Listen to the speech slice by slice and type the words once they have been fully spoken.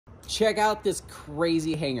Check out this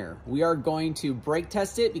crazy hanger. We are going to brake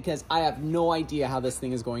test it because I have no idea how this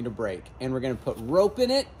thing is going to break. And we're gonna put rope in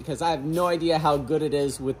it because I have no idea how good it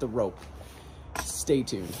is with the rope. Stay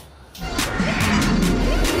tuned.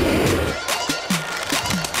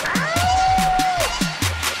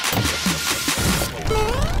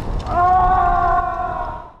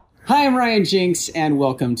 Hi, I'm Ryan Jinks, and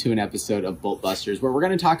welcome to an episode of Bolt Busters, where we're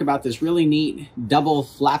going to talk about this really neat double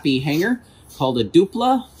flappy hanger called a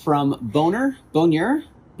Dupla from Bonier.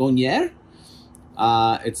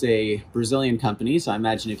 It's a Brazilian company, so I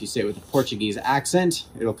imagine if you say it with a Portuguese accent,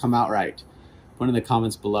 it'll come out right. Put in the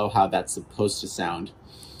comments below how that's supposed to sound.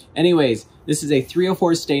 Anyways, this is a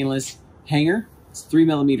 304 stainless hanger. It's 3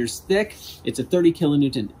 millimeters thick. It's a 30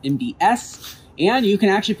 kilonewton MBS, and you can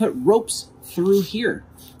actually put ropes through here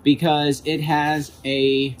because it has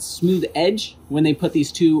a smooth edge when they put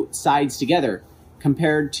these two sides together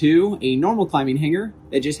compared to a normal climbing hanger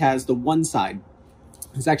that just has the one side.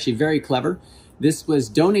 It's actually very clever. This was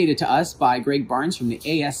donated to us by Greg Barnes from the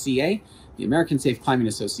ASCA, the American Safe Climbing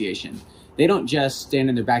Association. They don't just stand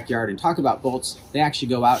in their backyard and talk about bolts, they actually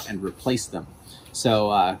go out and replace them.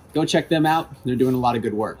 So go check them out. They're doing a lot of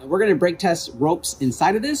good work. We're gonna brake test ropes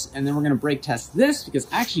inside of this, and then we're gonna brake test this because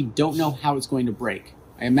I actually don't know how it's going to break.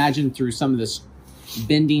 I imagine through some of this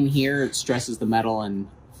bending here, it stresses the metal, and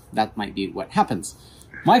that might be what happens.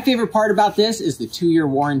 My favorite part about this is the 2-year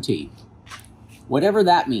warranty. Whatever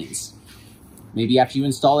that means. Maybe after you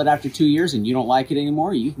install it after 2 years and you don't like it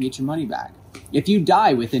anymore, you can get your money back. If you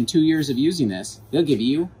die within 2 years of using this, they'll give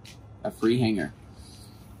you a free hanger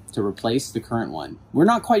to replace the current one. We're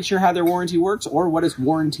not quite sure how their warranty works or what it's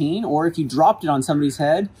warranting, or if you dropped it on somebody's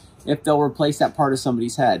head, if they'll replace that part of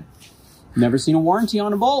somebody's head. Never seen a warranty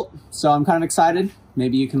on a bolt, so I'm kind of excited.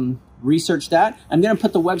 Maybe you can research that. I'm gonna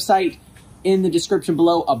put the website in the description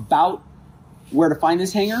below about where to find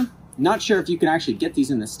this hanger. Not sure if you can actually get these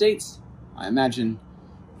in the States. I imagine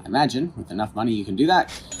with enough money you can do that.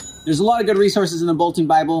 There's a lot of good resources in the bolting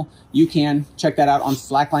Bible. You can check that out on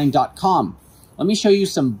slackline.com. Let me show you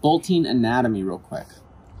some bolting anatomy real quick.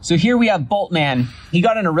 So here we have Boltman. He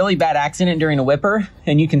got in a really bad accident during a whipper,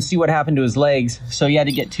 and you can see what happened to his legs. So he had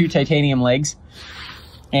to get 2 titanium legs.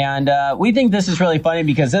 And we think this is really funny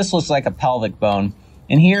because this looks like a pelvic bone.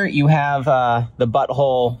 And here you have the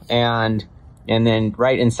butthole, and then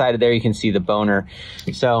right inside of there you can see the boner.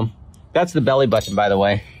 So that's the belly button, by the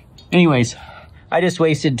way. Anyways, I just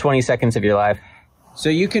wasted 20 seconds of your life. So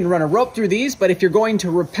you can run a rope through these, but if you're going to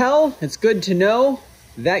rappel, it's good to know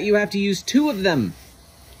that you have to use 2 of them.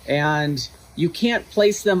 And you can't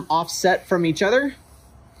place them offset from each other.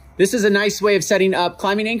 This is a nice way of setting up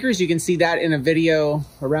climbing anchors. You can see that in a video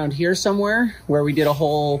around here somewhere where we did a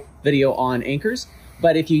whole video on anchors.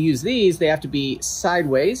 But if you use these, they have to be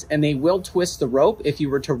sideways, and they will twist the rope if you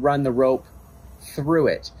were to run the rope through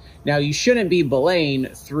it. Now, you shouldn't be belaying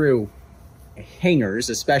through hangers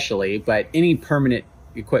especially, but any permanent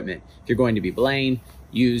equipment, if you're going to be belaying,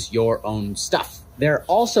 use your own stuff. There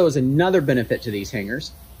also is another benefit to these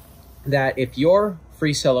hangers, that if you're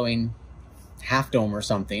free soloing half dome or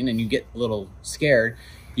something and you get a little scared,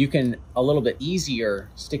 you can a little bit easier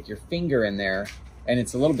stick your finger in there, and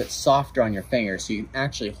it's a little bit softer on your finger, so you can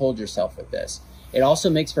actually hold yourself with this. It also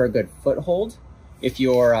makes for a good foothold if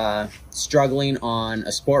you're struggling on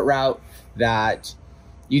a sport route that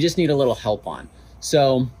you just need a little help on.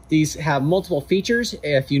 So these have multiple features.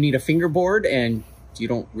 If you need a fingerboard and you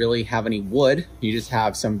don't really have any wood, you just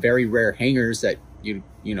have some very rare hangers that you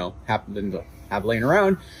know happen to have laying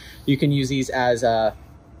around, you can use these as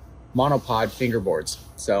monopod fingerboards.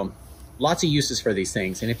 So lots of uses for these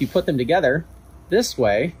things. And if you put them together this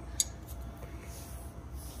way,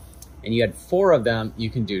 and you had 4 of them,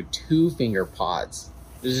 you can do 2 finger pods.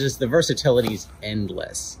 There's just, the versatility is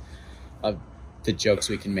endless of the jokes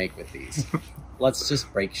we can make with these. Let's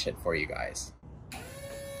just break shit for you guys.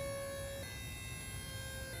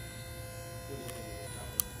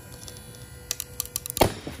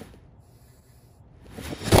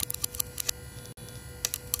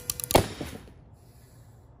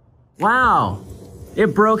 Wow,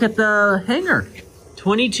 it broke at the hanger.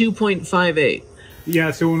 22.58. Yeah,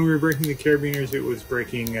 so when we were breaking the carabiners, it was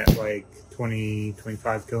breaking at like 20,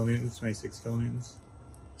 25 kilonewtons, 26 kilonewtons.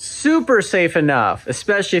 Super safe enough,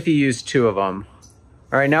 especially if you use 2 of them.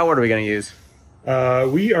 All right, now what are we gonna use?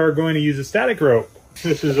 We are going to use a static rope.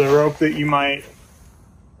 This is a rope that you might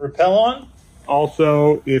rappel on.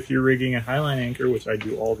 Also, if you're rigging a highline anchor, which I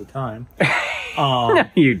do all the time.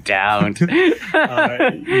 You don't.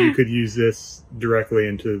 You could use this directly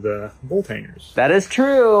into the bolt hangers. That is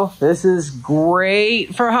true. This is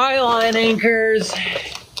great for highline anchors.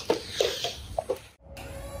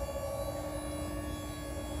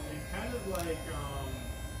 like,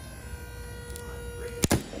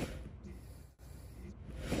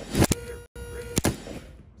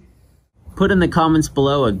 Put in the comments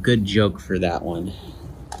below a good joke for that one.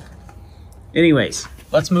 Anyways,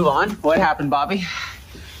 let's move on. What happened, Bobby?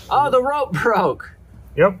 Oh, the rope broke.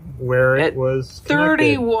 Yep, where it was connected.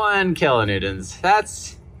 31 kilonewtons.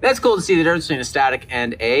 That's cool to see the difference between a static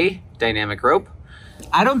and a dynamic rope.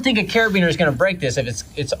 I don't think a carabiner is going to break this if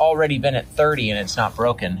it's already been at 30 and it's not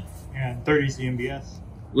broken. Yeah, 30 CMBS.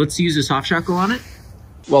 Let's use a soft shackle on it.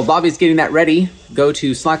 While Bobby's getting that ready, go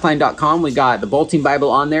to slackline.com. We got the bolting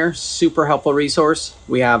Bible on there, super helpful resource.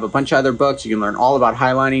 We have a bunch of other books. You can learn all about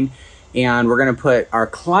highlining, and we're going to put our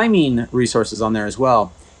climbing resources on there as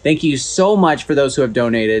well. Thank you so much for those who have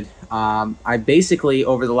donated. I basically,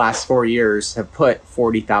 over the last 4 years, have put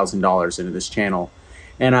 $40,000 into this channel,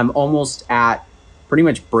 and I'm almost at pretty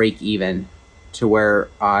much break even to where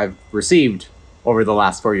I've received over the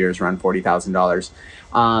last 4 years around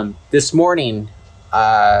 $40,000. This morning,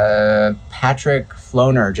 Patrick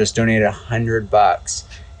Floner just donated $100,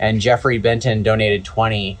 and Jeffrey Benton donated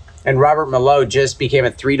 20, and Robert Malo just became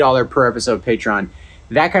a $3 per episode Patreon.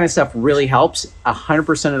 That kind of stuff really helps.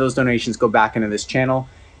 100% of those donations go back into this channel.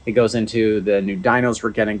 It goes into the new dynos we're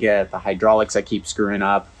gonna get, the hydraulics I keep screwing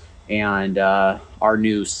up, and our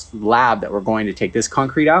new lab that we're going to take this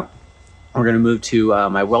concrete out. We're gonna move to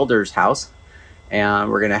my welder's house, and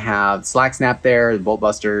we're gonna have slack snap there, the bolt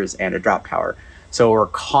busters, and a drop tower. So we're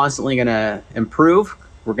constantly gonna improve.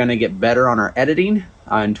 We're gonna get better on our editing.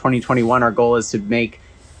 In 2021, our goal is to make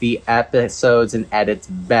the episodes and edits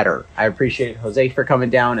better. I appreciate Jose for coming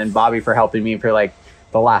down and Bobby for helping me for like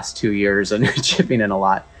the last 2 years and chipping in a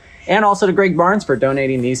lot. And also to Greg Barnes for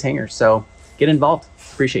donating these hangers. So get involved.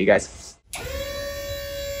 Appreciate you guys.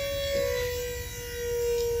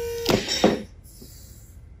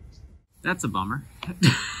 That's a bummer.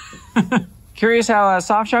 Curious how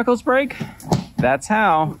soft shackles break? That's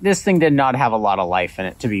how. This thing did not have a lot of life in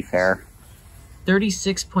it, to be fair.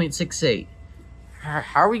 36.68.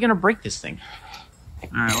 How are we gonna break this thing? All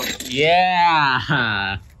right,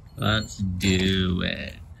 yeah, let's do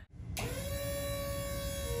it.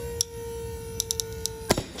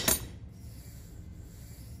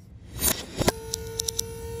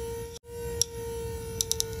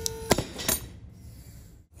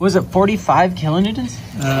 Was it 45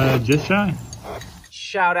 kilonewtons? Just shy.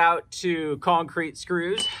 Shout out to Concrete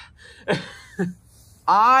Screws.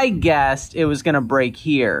 I guessed it was gonna break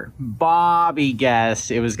here. Bobby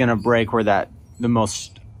guessed it was gonna break where the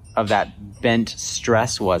most of that bent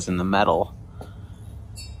stress was in the metal.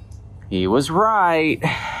 He was right.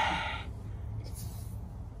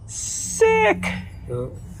 Sick.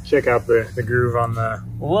 Check out the groove on the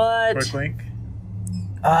what? quick link.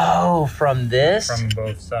 Oh, from this? From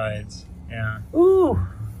both sides, yeah. Ooh.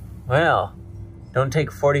 Well, don't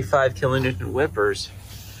take 45 kilonewton whippers.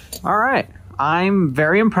 All right. I'm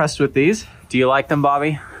very impressed with these. Do you like them,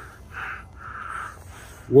 Bobby?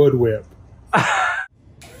 Wood whip.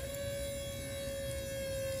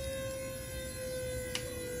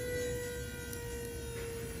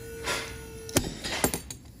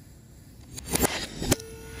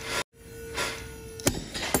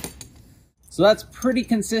 So that's pretty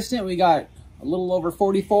consistent. We got a little over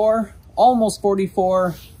 44, almost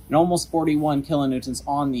 44, and almost 41 kilonewtons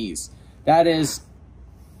on these. That is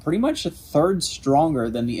pretty much a third stronger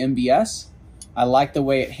than the MBS. I like the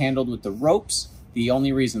way it handled with the ropes. The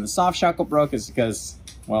only reason the soft shackle broke is because,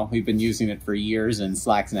 well, we've been using it for years in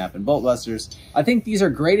slack snap and bolt busters. I think these are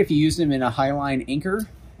great if you use them in a highline anchor,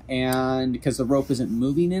 and because the rope isn't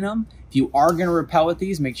moving in them. If you are going to rappel with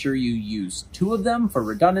these, make sure you use 2 of them for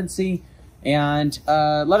redundancy. And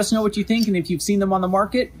let us know what you think, and if you've seen them on the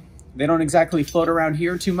market. They don't exactly float around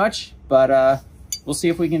here too much, but we'll see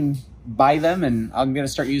if we can buy them, and I'm going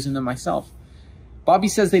to start using them myself. Bobby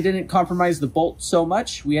says they didn't compromise the bolt so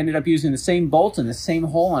much. We ended up using the same bolt and the same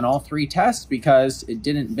hole on all 3 tests because it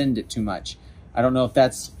didn't bend it too much. I don't know if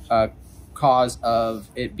that's a cause of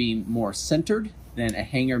it being more centered than a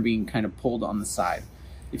hanger being kind of pulled on the side.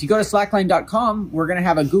 If you go to slackline.com, we're going to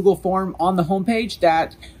have a Google form on the homepage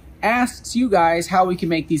that asks you guys how we can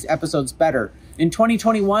make these episodes better. In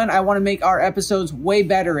 2021, I want to make our episodes way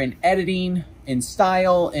better in editing, in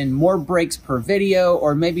style, and more breaks per video,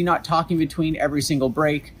 or maybe not talking between every single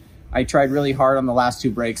break. I tried really hard on the last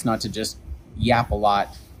 2 breaks not to just yap a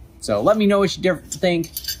lot. So let me know what you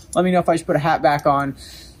think. Let me know if I should put a hat back on.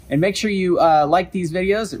 And make sure you like these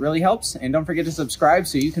videos. It really helps. And don't forget to subscribe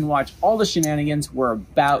so you can watch all the shenanigans we're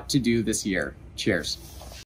about to do this year. Cheers.